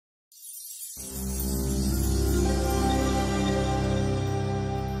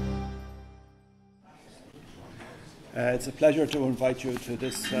It's a pleasure to invite you to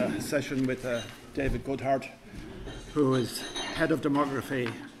this session with David Goodhart, who is Head of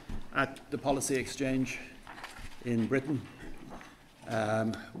Demography at the Policy Exchange in Britain.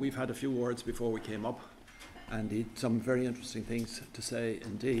 We've had a few words before we came up, and some very interesting things to say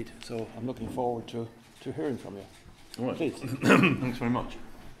indeed. So I'm looking forward to hearing from you. All right. Please. Thanks very much.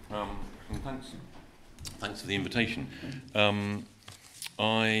 And thanks for the invitation.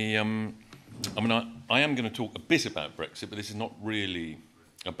 I am going to talk a bit about Brexit, but this is not really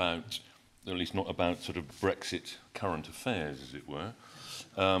about, or at least not about sort of Brexit current affairs, as it were.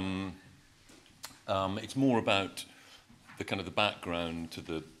 It's more about the kind of the background to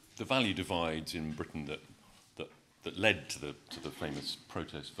the value divides in Britain that led to the famous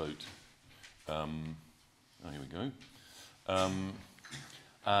protest vote. Here we go.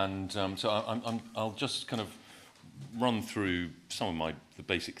 So I'll just kind of run through some of the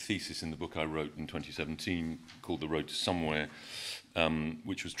basic thesis in the book I wrote in 2017 called The Road to Somewhere,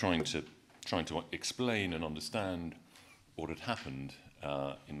 which was trying to explain and understand what had happened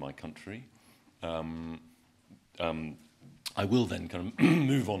in my country. I will then kind of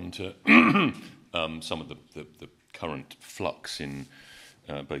move on to some of the current flux in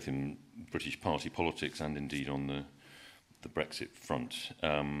both in British party politics and indeed on the Brexit front.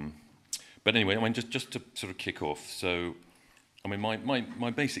 But anyway, just to sort of kick off. So,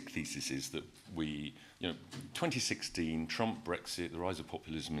 my basic thesis is that 2016, Trump, Brexit, the rise of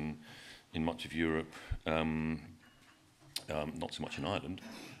populism in much of Europe, not so much in Ireland,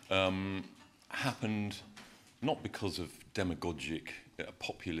 happened not because of demagogic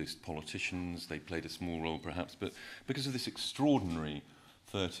populist politicians, they played a small role perhaps, but because of this extraordinary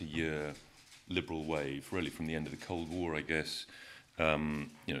 30-year liberal wave, really from the end of the Cold War, I guess,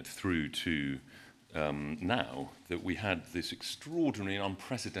 through to now, that we had this extraordinary and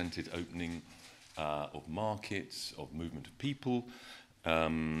unprecedented opening of markets, of movement of people,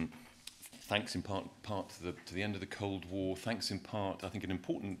 thanks in part to the end of the Cold War, thanks in part, I think an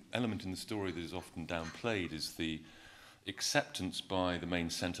important element in the story that is often downplayed is the acceptance by the main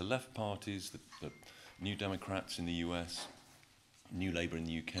centre-left parties, the New Democrats in the US, New Labour in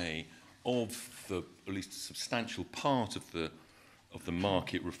the UK, of the at least a substantial part of the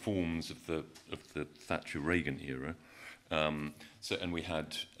market reforms of the Thatcher-Reagan era, and we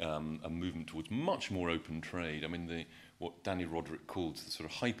had a movement towards much more open trade. What Danny Roderick calls the sort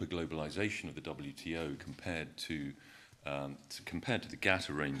of hyper-globalization of the WTO compared to the GATT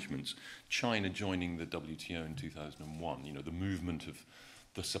arrangements. China joining the WTO in 2001. The movement of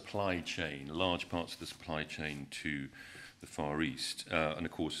the supply chain, large parts of the supply chain to the Far East, and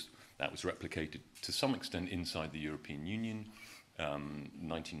of course that was replicated to some extent inside the European Union.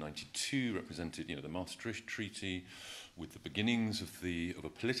 1992 represented, the Maastricht Treaty, with the beginnings of a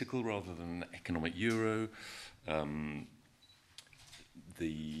political rather than an economic euro.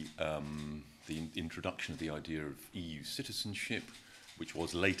 The introduction of the idea of EU citizenship, which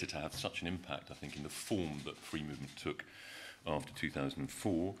was later to have such an impact, I think, in the form that free movement took after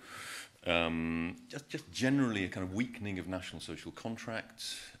 2004. Just generally a kind of weakening of national social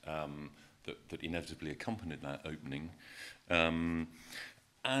contracts that inevitably accompanied that opening. And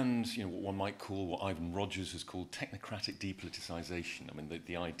what one might call, what Ivan Rogers has called technocratic depoliticisation.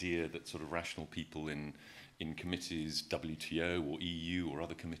 The idea that sort of rational people in committees, WTO or EU or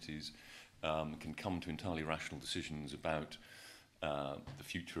other committees, can come to entirely rational decisions about the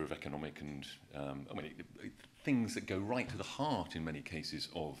future of economic and things that go right to the heart in many cases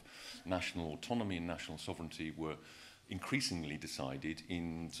of national autonomy and national sovereignty were increasingly decided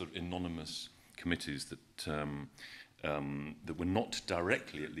in sort of anonymous committees that were not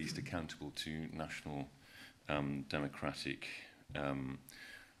directly, at least, accountable to national democratic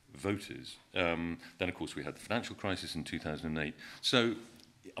voters. Then, of course, we had the financial crisis in 2008. So,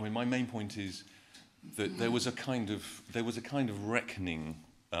 my main point is that there was a kind of reckoning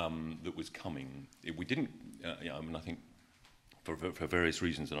that was coming. We didn't. I think for various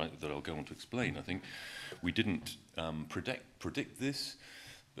reasons that I'll go on to explain. I think we didn't predict this,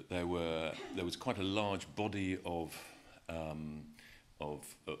 but there was quite a large body of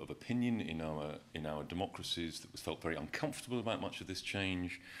opinion in our democracies that felt very uncomfortable about much of this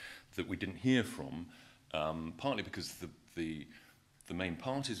change, that we didn't hear from, partly because the main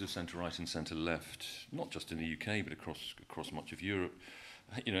parties of centre-right and centre-left, not just in the UK but across much of Europe,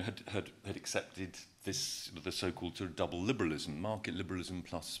 had accepted the so-called sort of double liberalism, market liberalism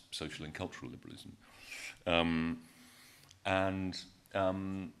plus social and cultural liberalism,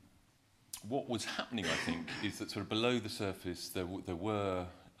 what was happening, I think, is that sort of below the surface there was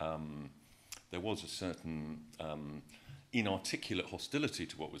a certain inarticulate hostility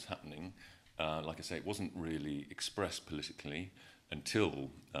to what was happening, like I say, it wasn't really expressed politically until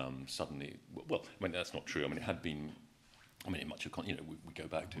suddenly, well, I mean, that's not true. I mean, it had been, I mean, it much of, you know, we go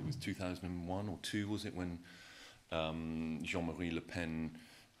back to, it was 2001 or 2, was it, when Jean-Marie Le Pen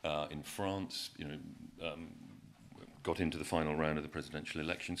in France, you know, got into the final round of the presidential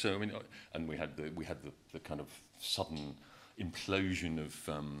election. So, I mean, and we had the kind of sudden implosion of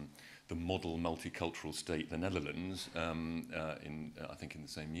the model multicultural state, the Netherlands, I think in the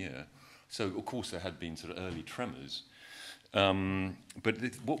same year. So, of course, there had been sort of early tremors. But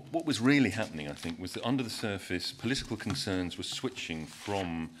what was really happening, I think, was that under the surface, political concerns were switching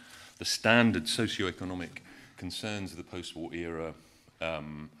from the standard socio-economic concerns of the post-war era,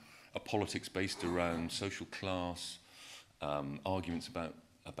 a politics based around social class, arguments about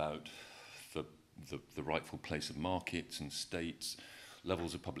the rightful place of markets and states,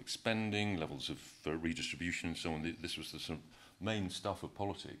 levels of public spending, levels of redistribution, and so on. This was the sort of main stuff of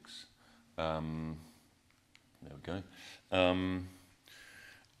politics. There we go.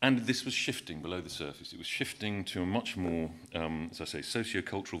 And this was shifting below the surface. It was shifting to a much more, as I say,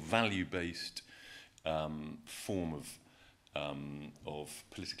 socio-cultural, value-based form of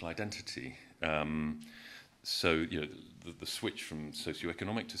political identity. So, you know, the switch from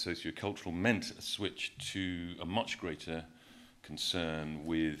socio-economic to socio-cultural meant a switch to a much greater concern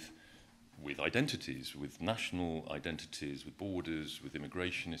with identities, with national identities, with borders, with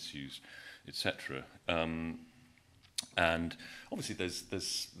immigration issues, etc. And obviously, there's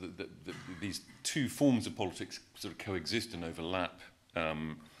these two forms of politics sort of coexist and overlap.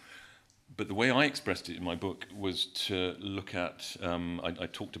 But the way I expressed it in my book was to look at, I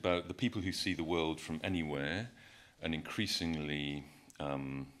talked about the people who see the world from anywhere, an increasingly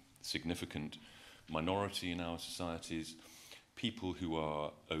significant minority in our societies, people who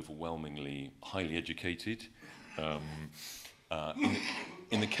are overwhelmingly highly educated.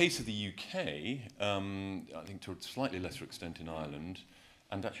 In the case of the UK, I think to a slightly lesser extent in Ireland,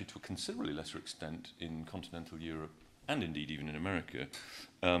 and actually to a considerably lesser extent in continental Europe, and indeed even in America,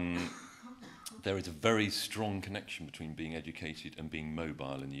 there is a very strong connection between being educated and being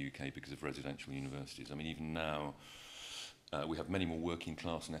mobile in the UK because of residential universities. I mean, even now, we have many more working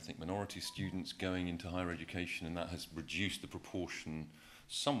class and ethnic minority students going into higher education, and that has reduced the proportion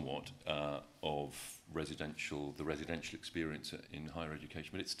somewhat of the residential experience in higher education,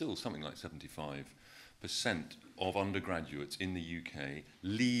 but it's still something like 75% of undergraduates in the UK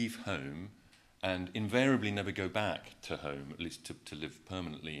leave home and invariably never go back to home, at least to live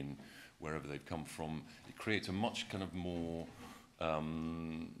permanently in wherever they've come from. It creates a much kind of more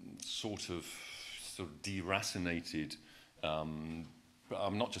sort of deracinated, but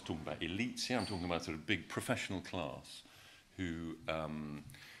I'm not just talking about elites here, I'm talking about sort of big professional class who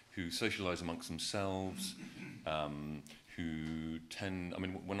socialise amongst themselves, who tend, I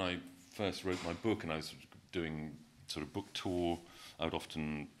mean, when I first wrote my book and I was doing sort of book tour, I would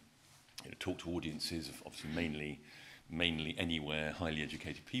often talk to audiences of obviously mainly anywhere highly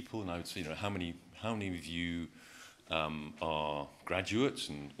educated people, and I would say, how many of you are graduates,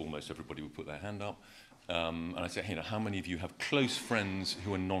 and almost everybody would put their hand up. And I'd say, how many of you have close friends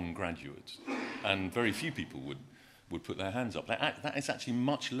who are non-graduates? And very few people would put their hands up. That is actually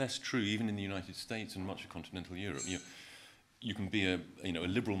much less true, even in the United States and much of continental Europe. You can be a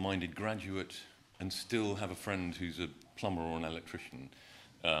liberal-minded graduate and still have a friend who's a plumber or an electrician.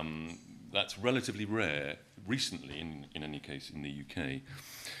 That's relatively rare recently, in any case, in the UK.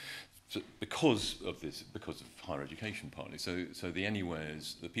 So because of higher education partly. So the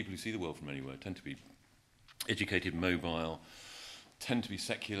anywheres, the people who see the world from anywhere tend to be educated, mobile, tend to be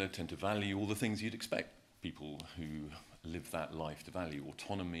secular, tend to value all the things you'd expect people who live that life to value: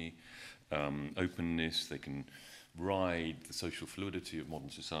 autonomy, openness. They can ride the social fluidity of modern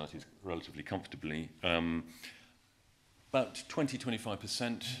societies relatively comfortably. About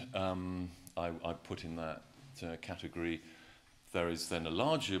 20-25% I put in that category. There is then a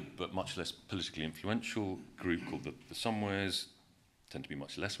larger but much less politically influential group called the somewheres, tend to be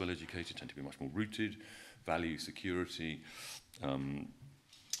much less well educated, tend to be much more rooted, value security,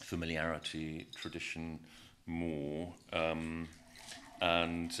 familiarity, tradition more,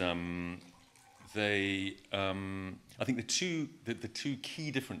 they. I think the two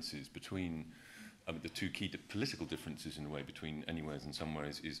key differences between the two key political differences in a way between anywheres and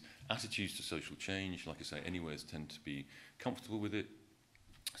somewheres is attitudes to social change. Like I say, anywheres tend to be comfortable with it,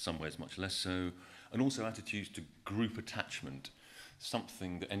 somewheres much less so, and also attitudes to group attachment.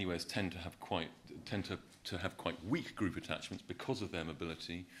 Something that anywheres tend to have quite weak group attachments because of their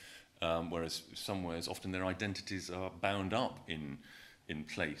mobility, whereas somewheres often their identities are bound up in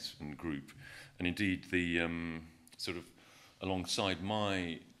place and group. And indeed, the sort of alongside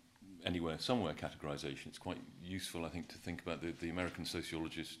my anywhere, somewhere categorization. It's quite useful, I think, to think about the American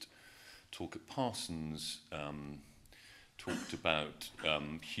sociologist Talcott Parsons talked about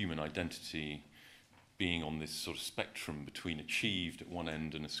human identity being on this sort of spectrum between achieved at one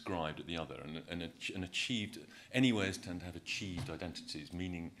end and ascribed at the other. And achieved, anywheres tend to have achieved identities,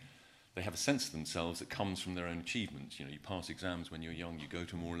 meaning they have a sense of themselves that comes from their own achievements. You know, you pass exams when you're young, you go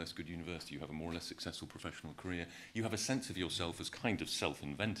to a more or less good university, you have a more or less successful professional career, you have a sense of yourself as kind of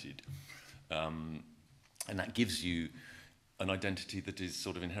self-invented. And that gives you an identity that is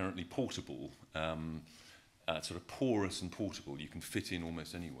sort of inherently portable, sort of porous and portable. You can fit in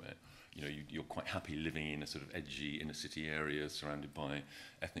almost anywhere. You know, you're quite happy living in a sort of edgy inner city area surrounded by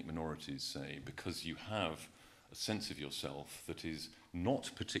ethnic minorities, say, because you have a sense of yourself that is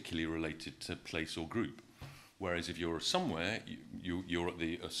not particularly related to place or group. Whereas if you're somewhere, you're at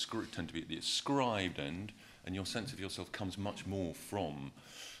the tend to be at the ascribed end, and your sense of yourself comes much more from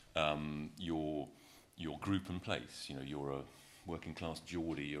your group and place. You know, you're a working class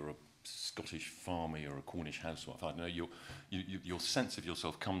Geordie, you're a Scottish farmer, you're a Cornish housewife. I don't know. Your sense of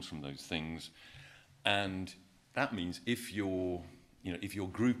yourself comes from those things, and that means if your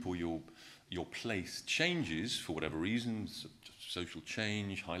group or your place changes for whatever reasons, social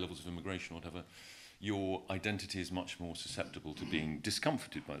change, high levels of immigration, whatever, your identity is much more susceptible to being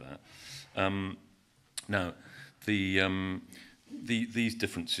discomforted by that. Now, these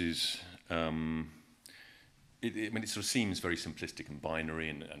differences, it sort of seems very simplistic and binary,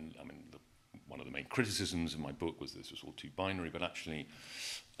 and I mean, one of the main criticisms of my book was this was all too binary, but actually,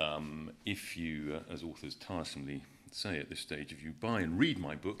 if you, as authors tiresomely say at this stage, if you buy and read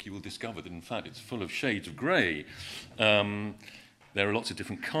my book, you will discover that in fact it's full of shades of grey. There are lots of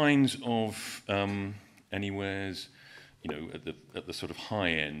different kinds of anywheres. You know, at the sort of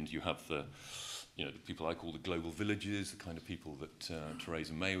high end, you have the people I call the global villages, the kind of people that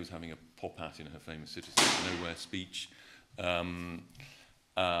Theresa May was having a pop at in her famous Citizens Nowhere speech. But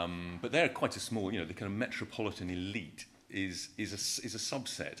they're quite a small, the kind of metropolitan elite is a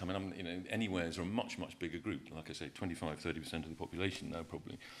subset. I mean, anywheres are a much, much bigger group. Like I say, 25-30% of the population now,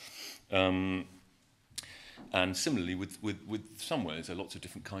 probably. And similarly, with somewheres, there are lots of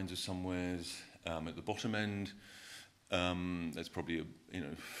different kinds of somewheres. At the bottom end, there's probably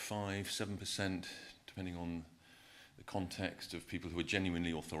 5-7%, depending on the context, of people who are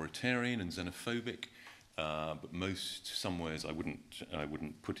genuinely authoritarian and xenophobic. But most somewheres I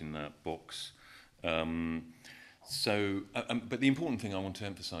wouldn't put in that box. But the important thing I want to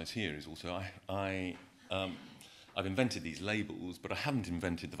emphasise here is also I've invented these labels, but I haven't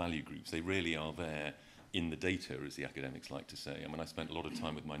invented the value groups. They really are there in the data, as the academics like to say. I mean, I spent a lot of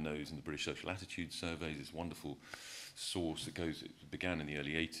time with my nose in the British Social Attitude Survey, this wonderful source that began in the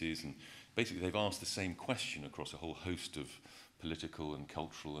early 80s, and basically they've asked the same question across a whole host of political and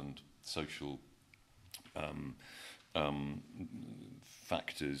cultural and social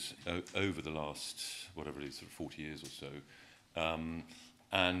factors over the last, whatever it is, sort of 40 years or so.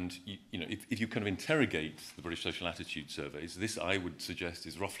 And if you kind of interrogate the British Social Attitude Surveys, this, I would suggest,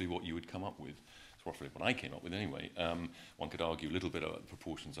 is roughly what you would come up with. It's roughly what I came up with anyway. One could argue a little bit about the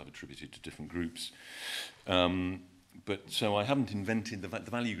proportions I've attributed to different groups. But so I haven't invented, the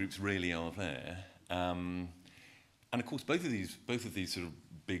value groups really are there. And of course, both of these sort of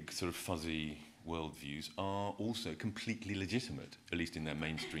big, sort of fuzzy worldviews are also completely legitimate, at least in their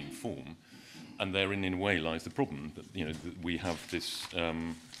mainstream form. And therein, in a way, lies the problem that that we have this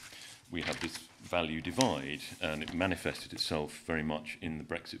value divide, and it manifested itself very much in the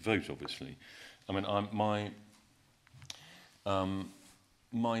Brexit vote, obviously. I mean,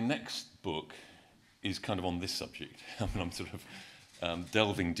 my next book is kind of on this subject. I mean, I'm sort of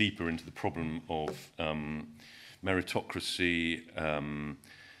delving deeper into the problem of meritocracy,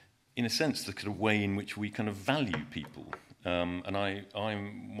 in a sense, the kind of way in which we kind of value people. And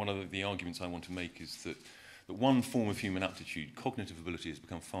I'm one of the arguments I want to make is that one form of human aptitude, cognitive ability, has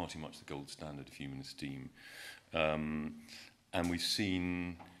become far too much the gold standard of human esteem. And we've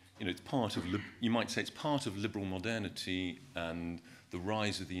seen, it's part of, you might say it's part of liberal modernity and the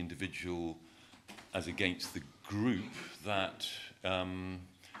rise of the individual as against the group that,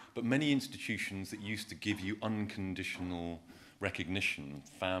 but many institutions that used to give you unconditional recognition,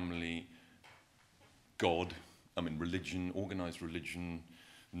 family, God, religion, organized religion,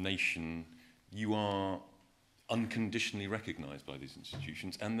 nation, you are unconditionally recognized by these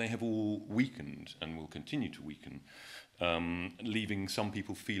institutions, and they have all weakened and will continue to weaken, leaving some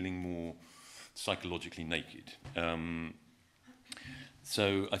people feeling more psychologically naked.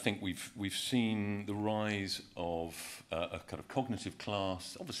 So I think we've seen the rise of a kind of cognitive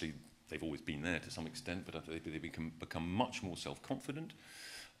class. Obviously, they've always been there to some extent, but they've become much more self-confident.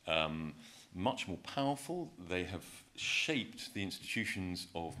 much more powerful. They have shaped the institutions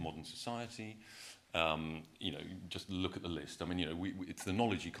of modern society. You know, just look at the list. I mean, you know, it's the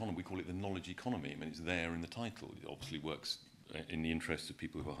knowledge economy. We call it the knowledge economy. I mean, it's there in the title. It obviously works in the interests of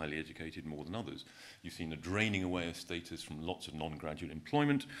people who are highly educated more than others. You've seen the draining away of status from lots of non-graduate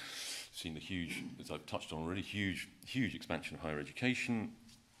employment. You've seen the huge, as I've touched on already, huge expansion of higher education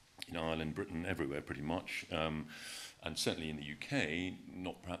in Ireland, Britain, everywhere pretty much. And certainly in the UK,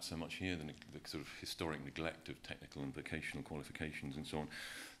 not perhaps so much here, the sort of historic neglect of technical and vocational qualifications and so on.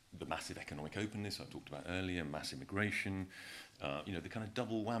 The massive economic openness I talked about earlier, mass immigration, you know, the kind of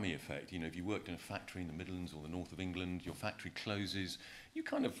double whammy effect. You know, if you worked in a factory in the Midlands or the north of England, your factory closes, you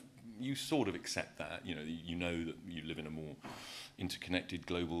sort of accept that. You know that you live in a more interconnected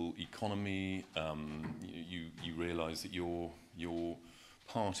global economy. You realise that your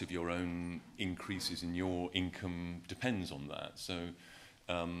part of your own increases in your income depends on that.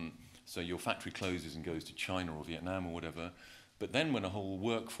 So your factory closes and goes to China or Vietnam or whatever. But then when a whole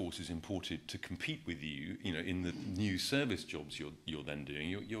workforce is imported to compete with you, you know, in the new service jobs you're then doing,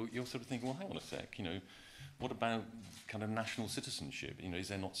 you're sort of thinking, well, hang on a sec, you know, what about kind of national citizenship? You know, is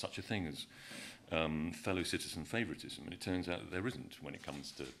there not such a thing as fellow citizen favoritism? And it turns out that there isn't when it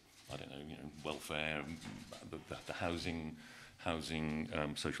comes to, I don't know, you know, welfare, the housing,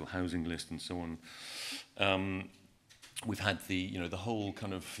 social housing list, and so on. We've had the whole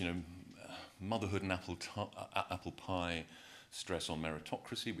kind of, you know, motherhood and apple pie stress on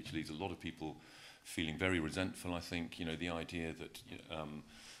meritocracy, which leaves a lot of people feeling very resentful. I think, you know, the idea that,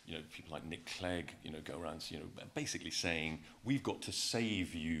 you know, people like Nick Clegg, you know, go around, you know, basically saying, we've got to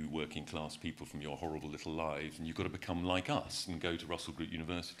save you working class people from your horrible little lives, and you've got to become like us and go to Russell Group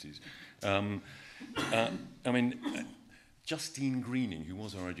universities. I mean, Justine Greening, who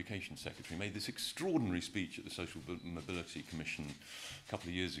was our education secretary, made this extraordinary speech at the Social Mobility Commission a couple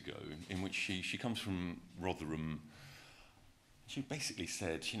of years ago, in which she comes from Rotherham. She basically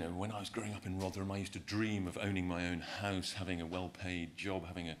said, you know, when I was growing up in Rotherham, I used to dream of owning my own house, having a well-paid job,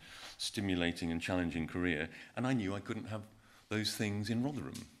 having a stimulating and challenging career, and I knew I couldn't have those things in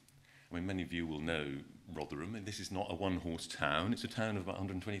Rotherham. I mean, many of you will know Rotherham, and this is not a one-horse town. It's a town of about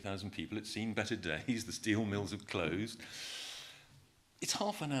 120,000 people. It's seen better days. The steel mills have closed. It's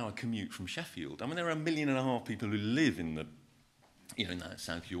half an hour commute from Sheffield. I mean, there are 1.5 million people who live in the, you know, in that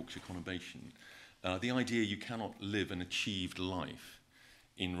South Yorkshire conurbation. The idea you cannot live an achieved life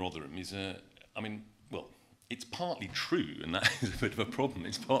in Rotherham is I mean, well, it's partly true, and that is a bit of a problem.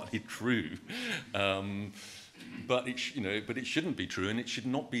 It's partly true, but it shouldn't be true, and it should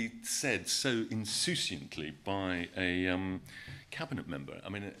not be said so insouciantly by a cabinet member. I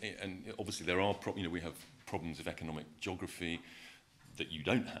mean, and obviously there are we have problems of economic geography that you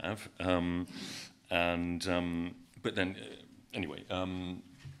don't have, but then anyway.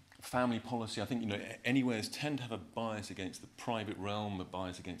 Family policy, I think, you know, anywheres tend to have a bias against the private realm, a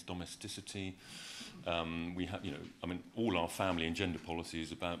bias against domesticity. We have, you know, I mean, all our family and gender policy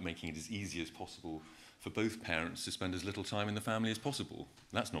is about making it as easy as possible for both parents to spend as little time in the family as possible.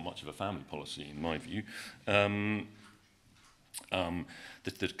 That's not much of a family policy, in my view. The kind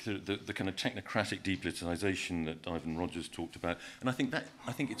of technocratic depoliticisation that Ivan Rogers talked about, and I think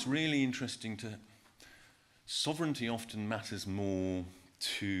it's really interesting to. Sovereignty often matters more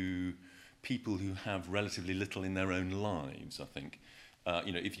to people who have relatively little in their own lives, I think.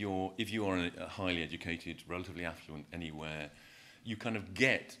 You know, if you are a highly educated, relatively affluent anywhere, you kind of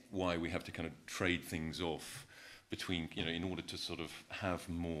get why we have to kind of trade things off between, you know, in order to sort of have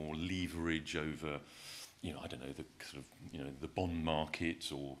more leverage over, you know, I don't know, the sort of, you know, the bond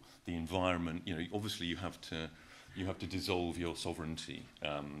market or the environment. You know, obviously you have to dissolve your sovereignty.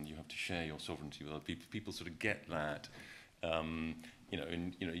 You have to share your sovereignty with other people. People sort of get that. You know,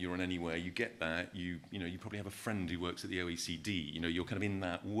 and you know, you're on anywhere, you get that, you know, you probably have a friend who works at the OECD, you know, you're kind of in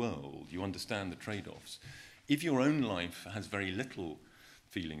that world, you understand the trade-offs. If your own life has very little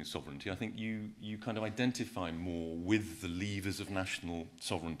feeling of sovereignty, I think you kind of identify more with the levers of national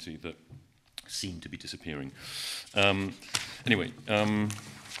sovereignty that seem to be disappearing. Anyway, I'm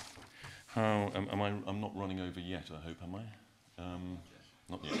not running over yet, I hope, am I?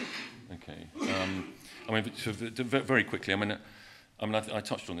 Not yet. Okay. I mean, so very quickly, I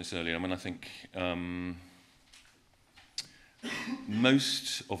touched on this earlier. I mean, I think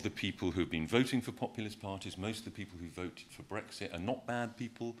most of the people who have been voting for populist parties, most of the people who vote for Brexit are not bad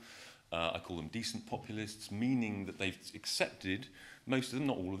people. I call them decent populists, meaning that they've accepted, most of them,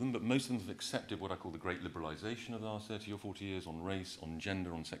 not all of them, but most of them have accepted what I call the great liberalisation of the last 30 or 40 years on race, on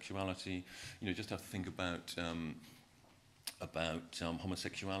gender, on sexuality. You know, just have to think about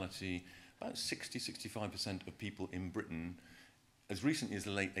homosexuality. About 60-65% of people in Britain as recently as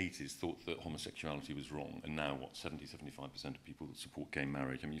the late 80s, thought that homosexuality was wrong, and now, 70-75% of people that support gay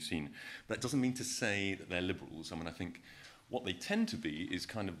marriage. I mean, you've seen, that doesn't mean to say that they're liberals. I mean, I think what they tend to be is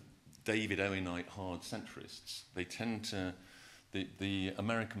kind of David Owenite hard centrists. They tend to, the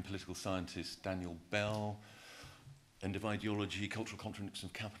American political scientist Daniel Bell, End of Ideology, Cultural Contradictions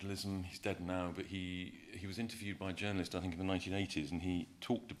of Capitalism, he's dead now, but he was interviewed by a journalist, I think, in the 1980s, and he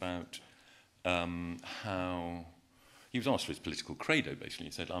talked about how he was asked for his political credo, basically.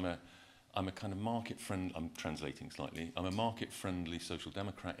 He said, I'm a kind of market-friendly, I'm translating slightly, I'm a market-friendly social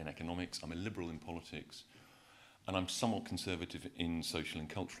democrat in economics, I'm a liberal in politics, and I'm somewhat conservative in social and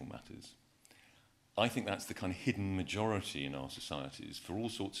cultural matters. I think that's the kind of hidden majority in our societies. For all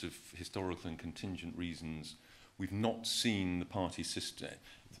sorts of historical and contingent reasons, we've not seen the party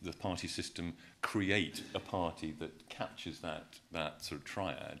system create a party that captures that sort of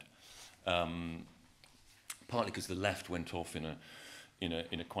triad. Partly because the left went off in a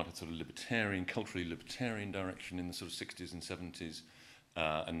quite a sort of libertarian, culturally libertarian direction in the sort of 60s and 70s,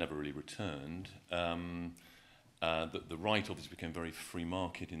 and never really returned. The right obviously became very free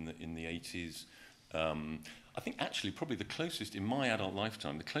market in the 80s. I think actually probably the closest in my adult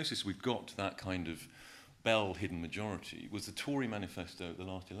lifetime, the closest we've got to that kind of Bell hidden majority was the Tory manifesto at the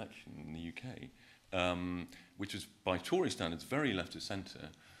last election in the UK, which was by Tory standards very left of centre,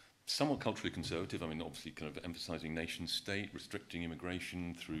 somewhat culturally conservative. I mean, obviously kind of emphasising nation state, restricting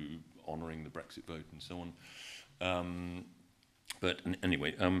immigration through honouring the Brexit vote and so on. But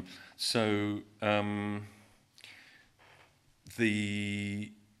anyway, how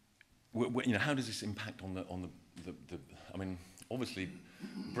does this impact on the I mean, obviously,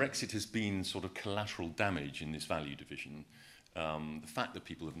 Brexit has been sort of collateral damage in this value division. The fact that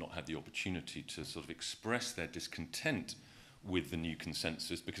people have not had the opportunity to sort of express their discontent with the new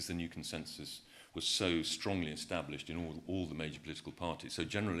consensus, because the new consensus was so strongly established in all the major political parties. So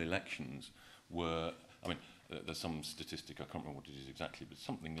general elections were, I mean, there's some statistic, I can't remember what it is exactly, but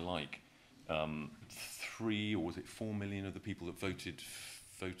something like 3 or was it 4 million of the people that voted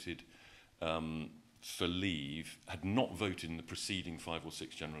for Leave had not voted in the preceding 5 or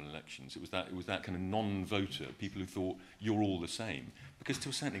 6 general elections. It was that kind of non-voter, people who thought you're all the same, because to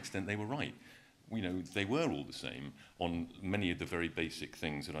a certain extent they were right. You know, they were all the same on many of the very basic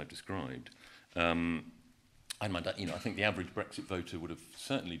things that I've described. And I think the average Brexit voter would have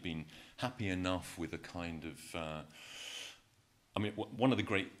certainly been happy enough with a kind of... one of the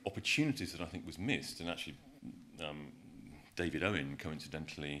great opportunities that I think was missed, and actually David Owen,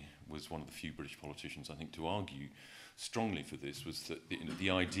 coincidentally, was one of the few British politicians, I think, to argue strongly for this, was that the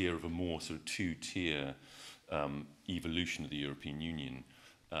idea of a more sort of two-tier evolution of the European Union.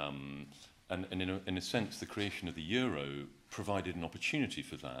 And in a sense, the creation of the euro provided an opportunity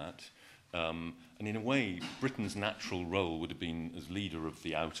for that. And in a way, Britain's natural role would have been as leader of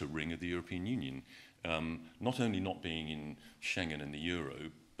the outer ring of the European Union. Not only not being in Schengen and the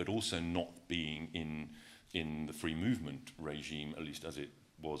euro, but also not being in the free movement regime, at least as it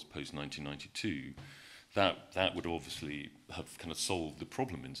was post-1992. That would obviously have kind of solved the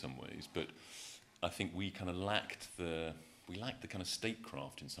problem in some ways. But I think we kind of lacked the kind of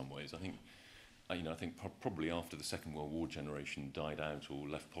statecraft in some ways. I think probably after the Second World War generation died out or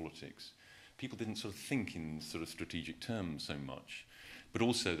left politics, people didn't sort of think in sort of strategic terms so much. But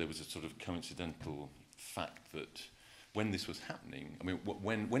also there was a sort of coincidental fact that when this was happening, I mean,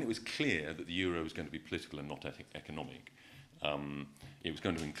 when it was clear that the euro was going to be political and not economic, it was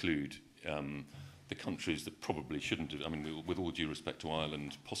going to include the countries that probably shouldn't have, I mean, with all due respect to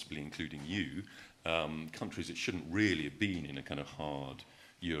Ireland, possibly including you, countries that shouldn't really have been in a kind of hard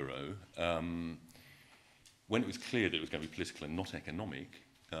euro. When it was clear that it was going to be political and not economic,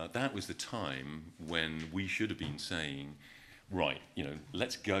 that was the time when we should have been saying, right,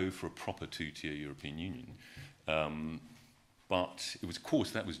 let's go for a proper two-tier European Union. But it was, of course,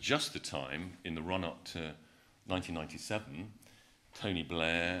 that was just the time in the run-up to 1997, Tony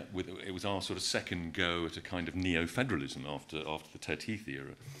Blair, it was our sort of second go at a kind of neo-federalism after the Ted Heath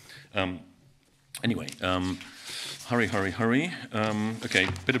era. Anyway, hurry. Okay,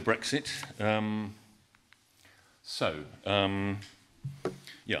 bit of Brexit.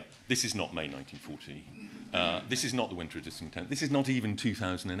 This is not May 1940. This is not the winter of discontent. This is not even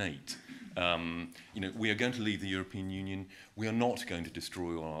 2008. We are going to leave the European Union. We are not going to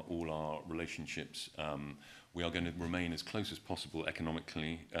destroy all our relationships. We are going to remain as close as possible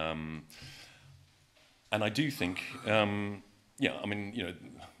economically. And I do think, the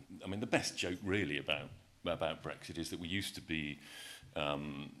best joke really about Brexit is that we used to be,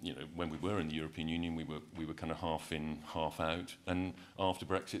 when we were in the European Union, we were kind of half in, half out, and after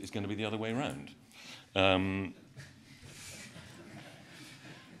Brexit, it's going to be the other way around.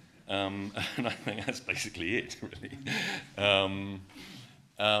 And I think that's basically it, really.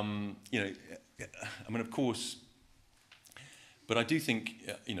 You know, I mean, of course, but I do think,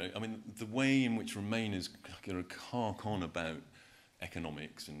 you know, I mean, the way in which Remainers cark on about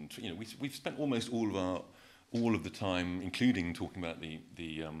economics, and you know, we've spent almost all of the time, including talking about the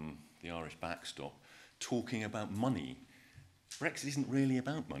Irish backstop, talking about money. Brexit isn't really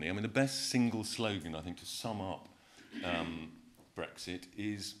about money. I mean, the best single slogan, I think, to sum up Brexit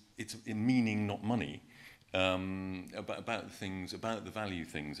is it's meaning, not money. About the things, about the value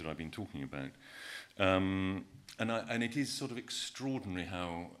things that I've been talking about, and it is sort of extraordinary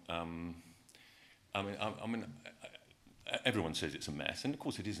how I mean, everyone says it's a mess, and of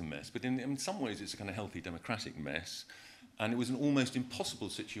course it is a mess. But in some ways, it's a kind of healthy democratic mess, and it was an almost impossible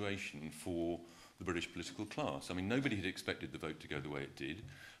situation for the British political class. I mean, nobody had expected the vote to go the way it did.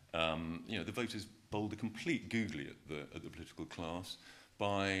 You know, the voters bowled a complete googly at the political class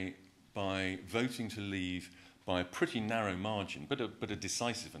by voting to leave by a pretty narrow margin, but a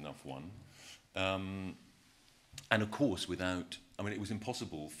decisive enough one. And of course, without, I mean, it was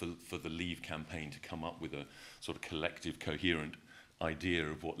impossible for the Leave campaign to come up with a sort of collective, coherent idea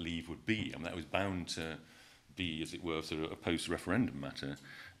of what Leave would be. I mean, that was bound to be, as it were, sort of a post-referendum matter.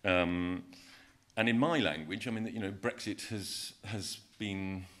 And in my language, I mean, you know, Brexit has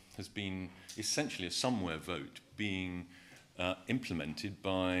been essentially a somewhere vote being implemented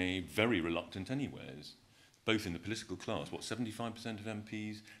by very reluctant anywheres, both in the political class. 75% of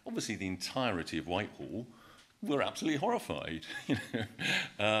MPs, obviously the entirety of Whitehall, were absolutely horrified. You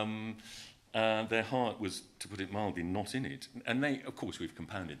know, their heart was, to put it mildly, not in it. And they, of course, we've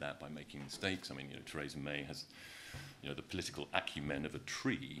compounded that by making mistakes. I mean, you know, Theresa May has, you know, the political acumen of a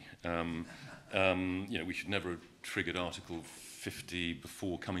tree. You know, we should never have triggered Article 50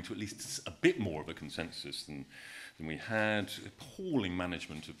 before coming to at least a bit more of a consensus than we had. Appalling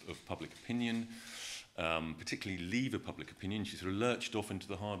management of public opinion, particularly Leave of public opinion. She sort of lurched off into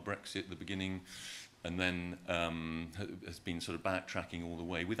the hard Brexit at the beginning, and then has been sort of backtracking all the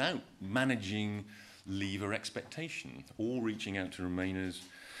way without managing Leaver expectation or reaching out to Remainers.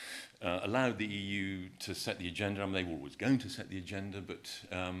 Allowed the EU to set the agenda. I mean, they were always going to set the agenda, but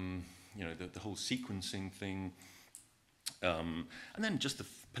you know, the whole sequencing thing, and then just the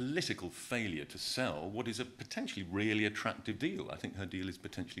political failure to sell what is a potentially really attractive deal. I think her deal is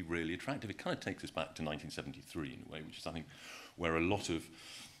potentially really attractive. It kind of takes us back to 1973 in a way, which is, I think, where a lot of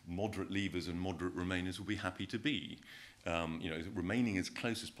moderate Leavers and moderate Remainers will be happy to be. You know, remaining as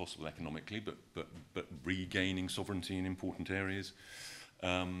close as possible economically, but regaining sovereignty in important areas,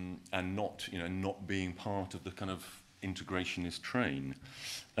 and not, you know, not being part of the kind of integrationist train.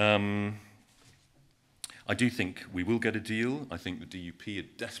 I do think we will get a deal. I think the DUP are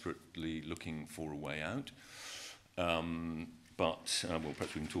desperately looking for a way out. But well,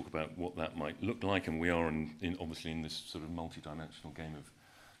 perhaps we can talk about what that might look like. And we are obviously in this sort of multi-dimensional game of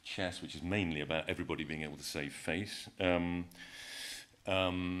chess, which is mainly about everybody being able to save face. I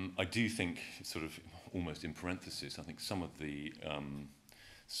do think, sort of almost in parenthesis, I think some of the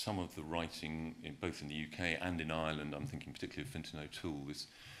writing, both in the UK and in Ireland, I'm thinking particularly of Fintan O'Toole, this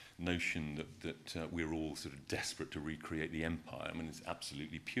notion that we're all sort of desperate to recreate the empire. I mean, it's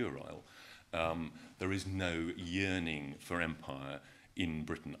absolutely puerile. There is no yearning for empire in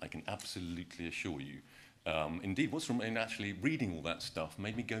Britain, I can absolutely assure you. Indeed, actually reading all that stuff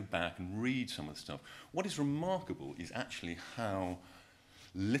made me go back and read some of the stuff. What is remarkable is actually how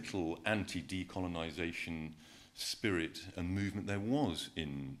little anti-decolonisation spirit and movement there was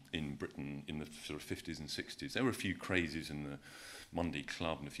in Britain in the sort of 50s and 60s. There were a few crazies in the Monday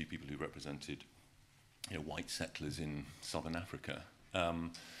Club and a few people who represented, you know, white settlers in southern Africa.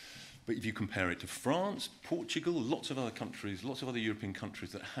 But if you compare it to France, Portugal, lots of other countries, lots of other European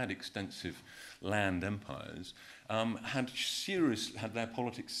countries that had extensive land empires, had their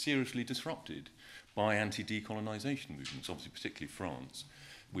politics seriously disrupted by anti-decolonisation movements, obviously particularly France.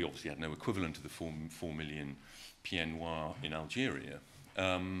 We obviously had no equivalent to the 4 million Pieds Noirs in Algeria.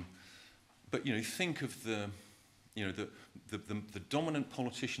 But, you know, think of the dominant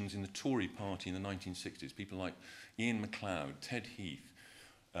politicians in the Tory party in the 1960s, people like Ian MacLeod, Ted Heath,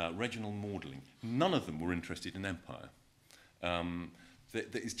 Reginald Maudling. None of them were interested in empire.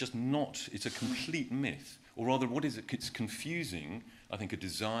 It's just not, it's a complete myth. Or rather, what is it? It's confusing, I think, a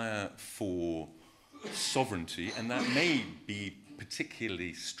desire for sovereignty, and that may be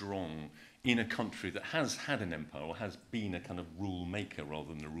particularly strong in a country that has had an empire or has been a kind of rule maker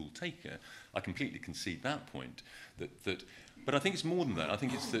rather than a rule taker. I completely concede that point. But I think it's more than that. I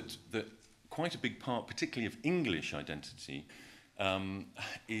think it's that quite a big part, particularly of English identity,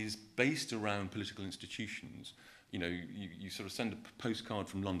 is based around political institutions you sort of send a postcard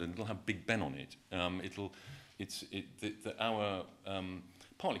from London, it'll have Big Ben on it.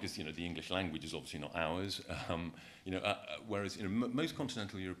 Partly because the English language is obviously not ours. Whereas most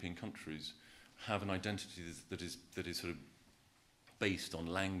continental European countries have an identity that is sort of based on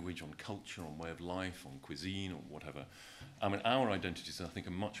language, on culture, on way of life, on cuisine, or whatever. I mean, our identities, I think,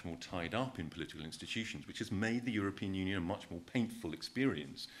 are much more tied up in political institutions, which has made the European Union a much more painful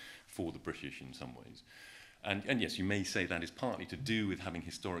experience for the British in some ways. And yes, you may say that is partly to do with having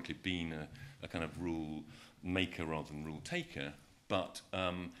historically been a kind of rule maker rather than rule taker, but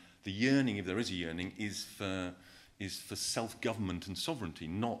the yearning, if there is a yearning, is for self-government and sovereignty,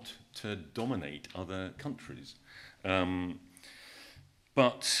 not to dominate other countries. Quick.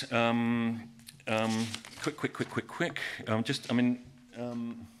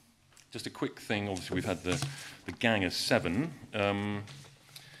 Just a quick thing. Obviously, we've had the Gang of Seven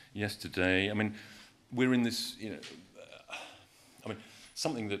yesterday. I mean, we're in this.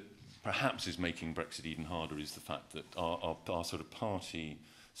 Something that perhaps is making Brexit even harder is the fact that our sort of party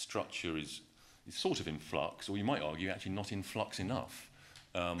structure is sort of in flux, or you might argue actually not in flux enough.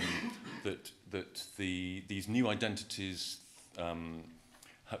 These new identities.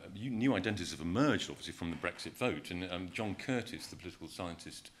 New identities have emerged, obviously, from the Brexit vote. And John Curtis, the political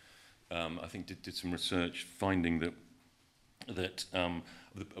scientist, I think did some research finding that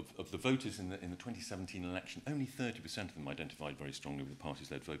of the voters in the 2017 election, only 30% of them identified very strongly with the parties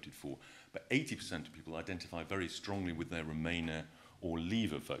they'd voted for, but 80% of people identify very strongly with their Remainer or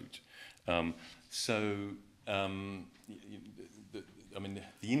Leaver vote. The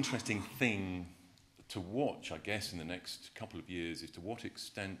interesting thing to watch, I guess, in the next couple of years is to what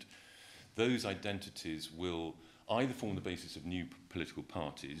extent those identities will either form the basis of new political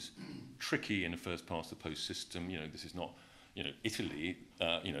parties, tricky in a first-past-the-post system. This is not, Italy.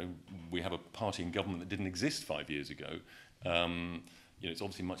 We have a party in government that didn't exist 5 years ago. It's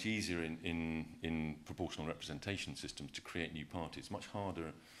obviously much easier in proportional representation systems to create new parties. Much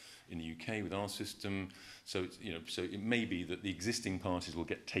harder in the UK with our system. So it may be that the existing parties will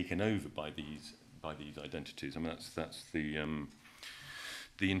get taken over by these identities. I mean, that's the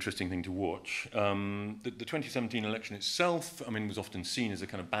interesting thing to watch. The 2017 election itself, was often seen as a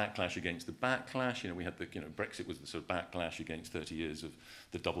kind of backlash against the backlash. We had Brexit was the sort of backlash against 30 years of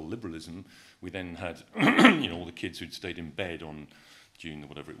the double liberalism. We then had, all the kids who'd stayed in bed on June,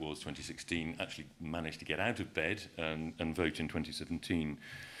 whatever it was, 2016, actually managed to get out of bed and vote in 2017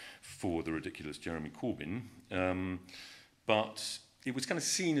 for the ridiculous Jeremy Corbyn. But it was kind of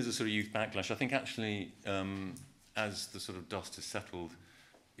seen as a sort of youth backlash. I think actually, as the sort of dust has settled,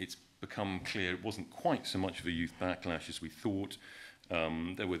 it's become clear it wasn't quite so much of a youth backlash as we thought.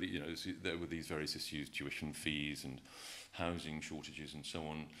 There were these various issues, tuition fees and housing shortages and so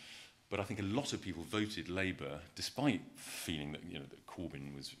on. But I think a lot of people voted Labour, despite feeling that that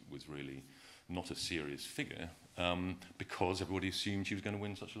Corbyn was really not a serious figure, because everybody assumed she was going to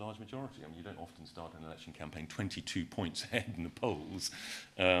win such a large majority. You don't often start an election campaign 22 points ahead in the polls.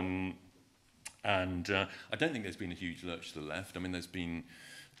 And I don't think there's been a huge lurch to the left. There's been,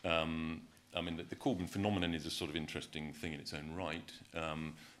 the Corbyn phenomenon is a sort of interesting thing in its own right.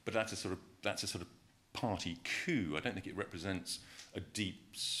 But that's a sort of party coup. I don't think it represents a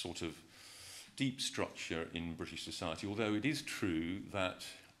deep structure in British society. Although it is true that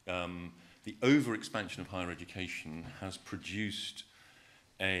the over-expansion of higher education has produced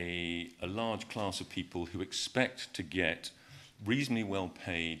a large class of people who expect to get reasonably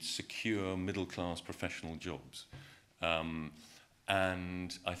well-paid, secure, middle-class professional jobs. And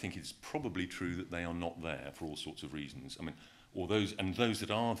I think it's probably true that they are not there for all sorts of reasons. Those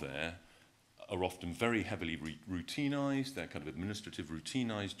that are there are often very heavily routinized. They're kind of administrative,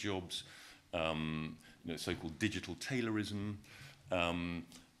 routinized jobs, so-called digital taylorism.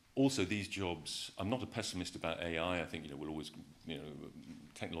 Also, these jobs, I'm not a pessimist about AI. I think we'll always,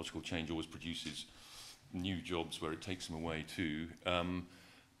 technological change always produces new jobs where it takes them away too.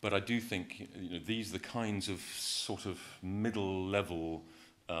 But I do think these are the kinds of sort of middle-level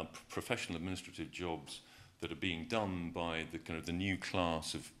professional administrative jobs that are being done by the kind of the new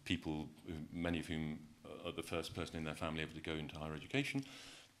class of people, many of whom are the first person in their family ever to go into higher education.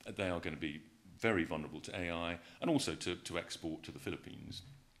 They are going to be very vulnerable to AI and also to export to the Philippines.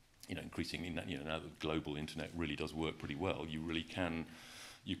 Increasingly, now that the global internet really does work pretty well, you can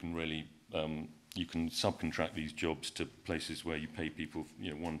subcontract these jobs to places where you pay people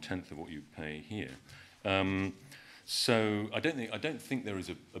 1/10 of what you pay here. So I don't think there is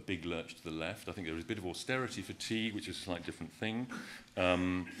a big lurch to the left. I think there is a bit of austerity fatigue, which is a slightly different thing.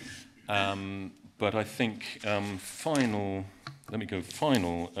 But I think let me go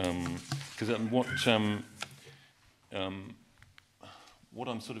final, because what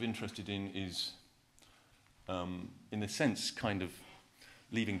I'm sort of interested in is, in a sense, kind of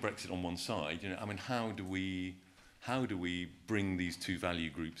leaving Brexit on one side. I mean, how do we bring these two value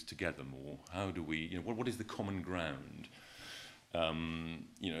groups together more? How do we, what is the common ground? I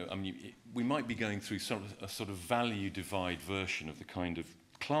mean, we might be going through a sort of value divide version of the kind of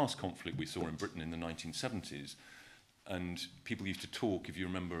class conflict we saw in Britain in the 1970s. And people used to talk, if you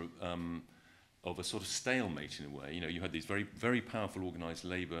remember, of a sort of stalemate in a way. You had these very, very powerful organised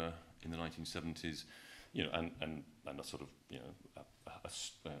labour in the 1970s, and a sort of,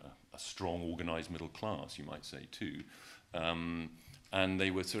 a strong organised middle class, you might say, too. And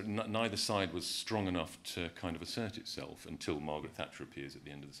they were sort of, neither side was strong enough to kind of assert itself until Margaret Thatcher appears at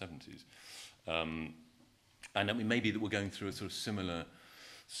the end of the 70s. And I mean, maybe that we're going through a sort of similar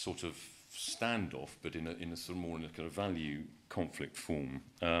sort of standoff, but in a sort of more in a kind of value conflict form.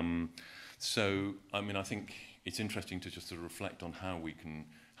 So, I mean, I think it's interesting to just sort of reflect on how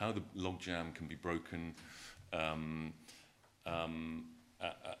the logjam can be broken. I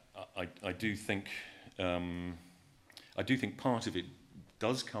do think part of it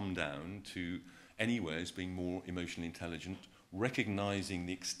does come down to anywheres being more emotionally intelligent, recognising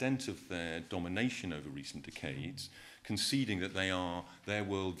the extent of their domination over recent decades, conceding that their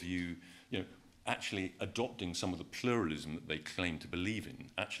worldview, actually adopting some of the pluralism that they claim to believe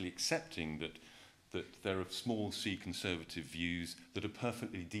in, actually accepting that there are small c conservative views that are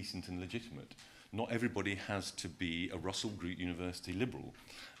perfectly decent and legitimate. Not everybody has to be a Russell Group University liberal.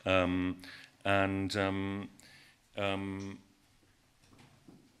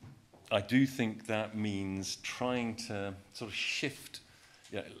 I do think that means trying to sort of shift,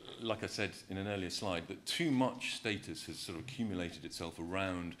 like I said in an earlier slide, that too much status has sort of accumulated itself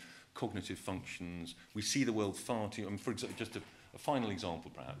around cognitive functions. We see the world far too, I mean, for example, just a final example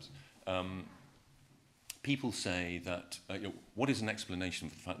perhaps. People say that, what is an explanation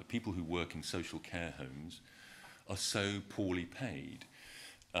for the fact that people who work in social care homes are so poorly paid?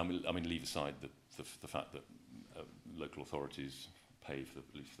 I mean, leave aside the fact that local authorities pay for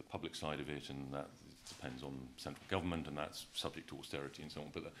at least the public side of it, and that depends on central government, and that's subject to austerity and so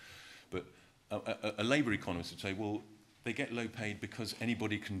on. But a Labour economist would say, well, they get low paid because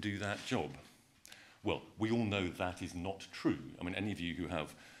anybody can do that job. Well, we all know that is not true. I mean, any of you who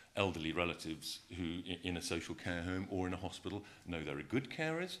have elderly relatives who in a social care home or in a hospital know there are good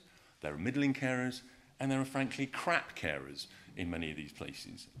carers, there are middling carers, and there are frankly crap carers in many of these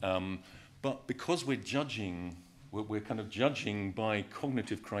places. But because we're kind of judging by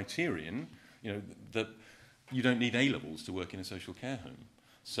cognitive criterion, that you don't need A-levels to work in a social care home.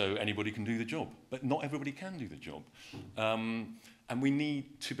 So anybody can do the job, but not everybody can do the job. And we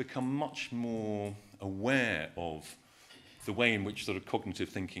need to become much more aware of the way in which sort of cognitive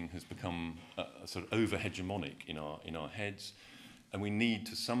thinking has become sort of over-hegemonic in our heads. And we need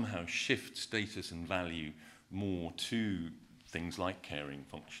to somehow shift status and value more to things like caring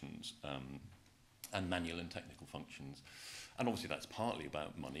functions and manual and technical functions. And obviously that's partly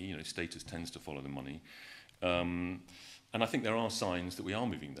about money. Status tends to follow the money. And I think there are signs that we are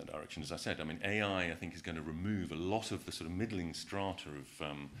moving in that direction. As I said, I mean, AI, I think, is going to remove a lot of the sort of middling strata of...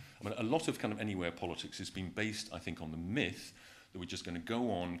 I mean, a lot of kind of anywhere politics has been based, I think, on the myth that we're just going to go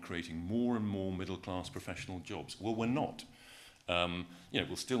on creating more and more middle-class professional jobs. Well, we're not.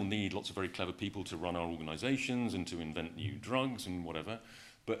 We'll still need lots of very clever people to run our organisations and to invent new drugs and whatever.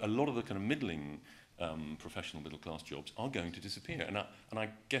 But a lot of the kind of middling professional middle-class jobs are going to disappear. And I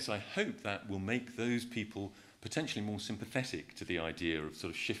guess I hope that will make those people potentially more sympathetic to the idea of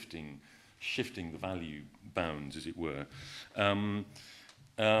sort of shifting the value bounds, as it were. And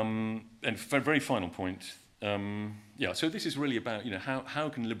for a very final point, so this is really about, how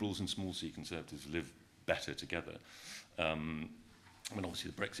can liberals and small c conservatives live better together? I mean, obviously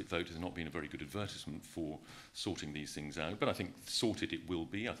the Brexit vote has not been a very good advertisement for sorting these things out, but I think sorted it will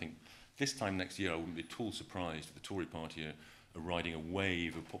be. I think this time next year I wouldn't be at all surprised if the Tory party are riding a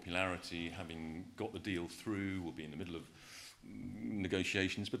wave of popularity, having got the deal through. We'll be in the middle of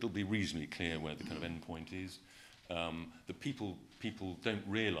negotiations, but it'll be reasonably clear where the kind of end point is. The people don't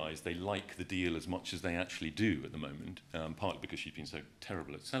realise they like the deal as much as they actually do at the moment, partly because she's been so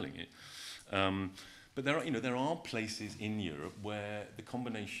terrible at selling it. But there are places in Europe where the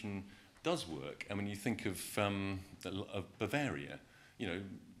combination does work. I mean, you think of Bavaria,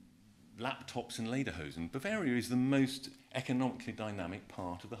 laptops and lederhosen. Bavaria is the most economically dynamic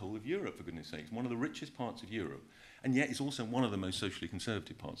part of the whole of Europe, for goodness sakes. One of the richest parts of Europe, and yet it's also one of the most socially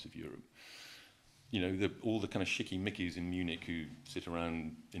conservative parts of Europe. All the kind of shicky-mickeys in Munich who sit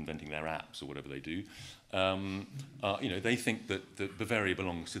around inventing their apps or whatever they do, they think that Bavaria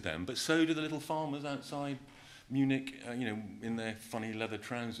belongs to them, but so do the little farmers outside Munich, in their funny leather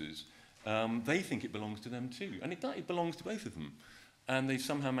trousers, they think it belongs to them too. And it belongs to both of them. And they've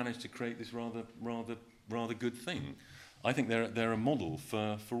somehow managed to create this rather good thing. I think they're a model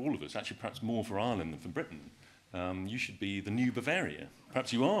for all of us, actually perhaps more for Ireland than for Britain. You should be the new Bavaria.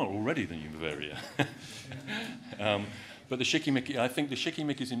 Perhaps you are already the new Bavaria. But the Schickimicki, I think the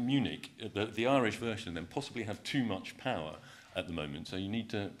Schickimickis in Munich, the Irish version of them, possibly have too much power at the moment. So you need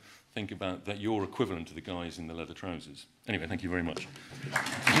to think about that you're equivalent to the guys in the leather trousers. Anyway, thank you very much.